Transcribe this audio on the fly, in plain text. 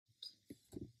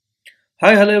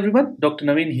Hi, hello everyone, Dr.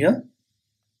 Naveen here.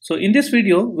 So in this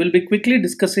video, we'll be quickly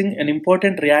discussing an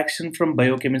important reaction from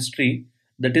biochemistry,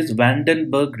 that is Van den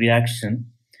Bergh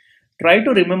reaction. Try to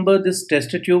remember this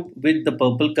test tube with the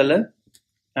purple color,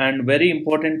 and very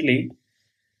importantly,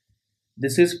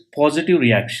 this is positive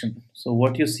reaction. So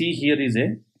what you see here is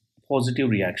a positive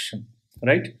reaction,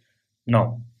 right?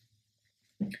 Now,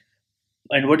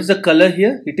 and what is the color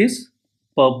here? It is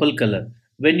purple color.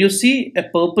 When you see a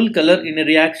purple color in a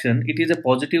reaction, it is a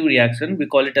positive reaction. We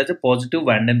call it as a positive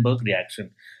Van den Bergh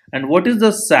reaction. And what is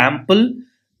the sample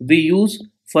we use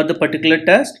for the particular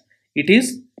test? It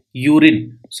is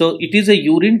urine. So it is a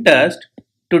urine test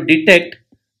to detect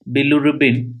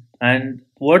bilirubin. And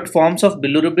what forms of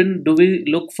bilirubin do we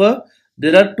look for?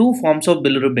 There are two forms of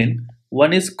bilirubin.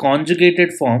 One is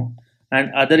conjugated form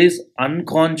and other is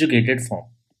unconjugated form.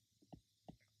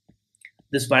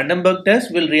 This Van den Bergh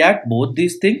test will react both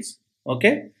these things.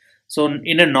 Okay. So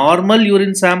in a normal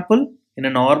urine sample, in a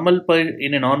normal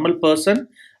person,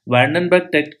 Van den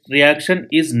Bergh reaction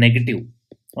is negative.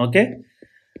 Okay.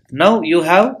 Now you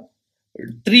have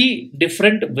three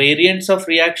different variants of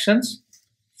reactions.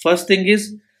 First thing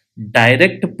is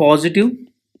direct positive.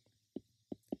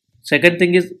 Second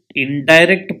thing is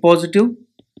indirect positive.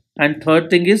 And third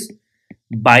thing is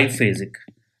biphasic.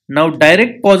 Now,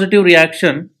 direct positive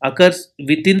reaction occurs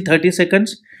within 30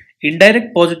 seconds.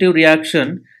 Indirect positive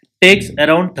reaction takes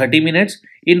around 30 minutes.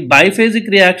 In biphasic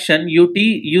reaction,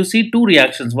 you see two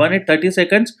reactions, one at 30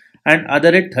 seconds and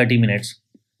other at 30 minutes.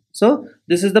 So,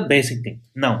 this is the basic thing.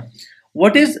 Now,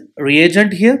 what is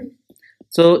reagent here?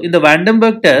 So, in the Van den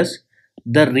Bergh test,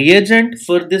 the reagent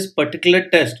for this particular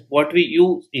test, what we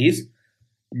use is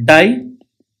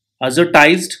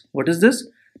diazotized. What is this?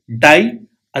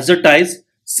 Diazotized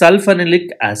sulfanilic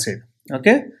acid.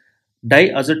 Okay,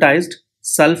 diazotized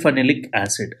sulfanilic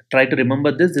acid. Try to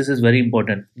remember this. This is very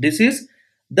important. This is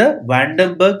the Van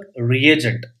den Bergh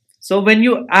reagent. So when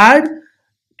you add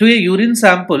to a urine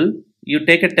sample, you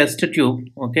take a test tube.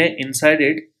 Okay, inside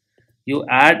it you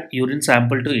add urine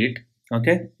sample to it.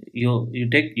 Okay, you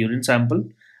take urine sample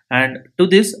and to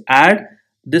this add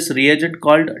this reagent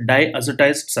called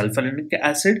diazotized sulfanilic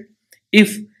acid.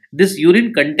 If this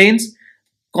urine contains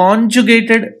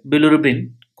conjugated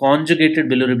bilirubin,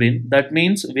 that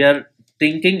means we are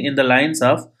thinking in the lines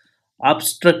of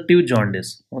obstructive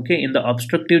jaundice. Okay, in the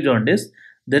obstructive jaundice,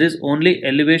 there is only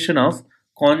elevation of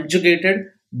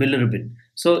conjugated bilirubin.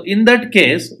 So in that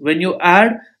case, when you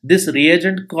add this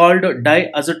reagent called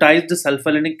diazotized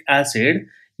sulfanilic acid,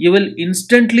 you will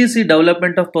instantly see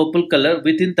development of purple color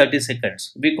within 30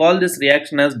 seconds. We call this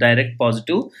reaction as direct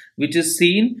positive, which is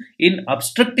seen in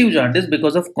obstructive jaundice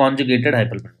because of conjugated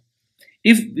hyperbilirubin.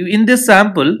 If in this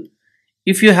sample,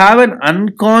 if you have an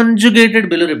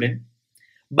unconjugated bilirubin,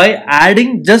 by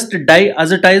adding just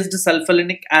diazotized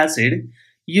sulfanilic acid,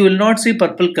 you will not see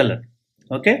purple color.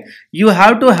 Okay, you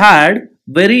have to add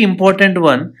very important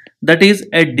one, that is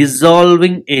a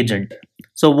dissolving agent.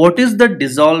 So what is the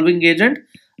dissolving agent?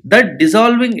 That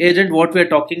dissolving agent what we are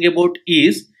talking about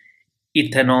is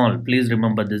ethanol. Please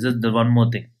remember, this is the one more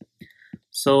thing.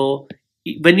 So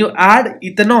when you add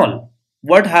ethanol,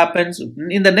 what happens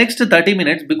in the next 30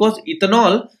 minutes, because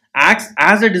ethanol acts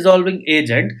as a dissolving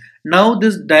agent, now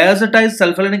this diazotized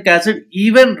sulfanilic acid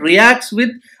even reacts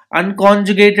with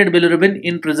unconjugated bilirubin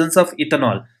in presence of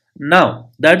ethanol.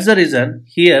 Now that's the reason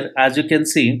here, as you can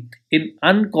see, in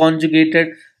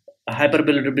unconjugated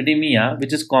hyperbilirubinemia,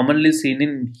 which is commonly seen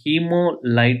in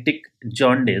hemolytic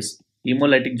jaundice,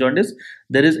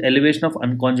 there is elevation of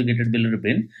unconjugated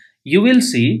bilirubin. You will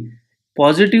see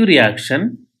positive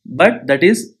reaction, but that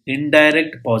is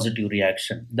indirect positive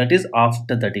reaction, that is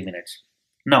after 30 minutes.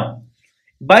 Now,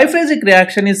 biphasic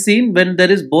reaction is seen when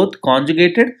there is both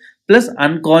conjugated plus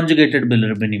unconjugated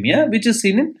bilirubinemia, which is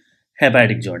seen in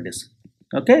hepatic jaundice.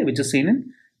 Okay, which is seen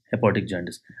in hepatic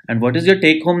jaundice. And what is your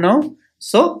take home now?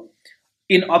 So,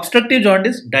 in obstructive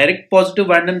jaundice, direct positive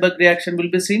Van den Bergh reaction will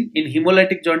be seen. In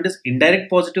hemolytic jaundice, indirect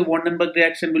positive Van den Bergh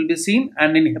reaction will be seen.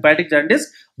 And in hepatic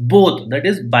jaundice, both, that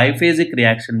is biphasic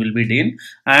reaction will be done.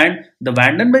 And the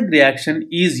Van den Bergh reaction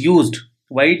is used.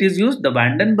 Why it is used? The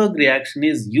Van den Bergh reaction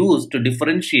is used to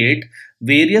differentiate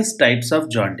various types of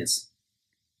jaundice.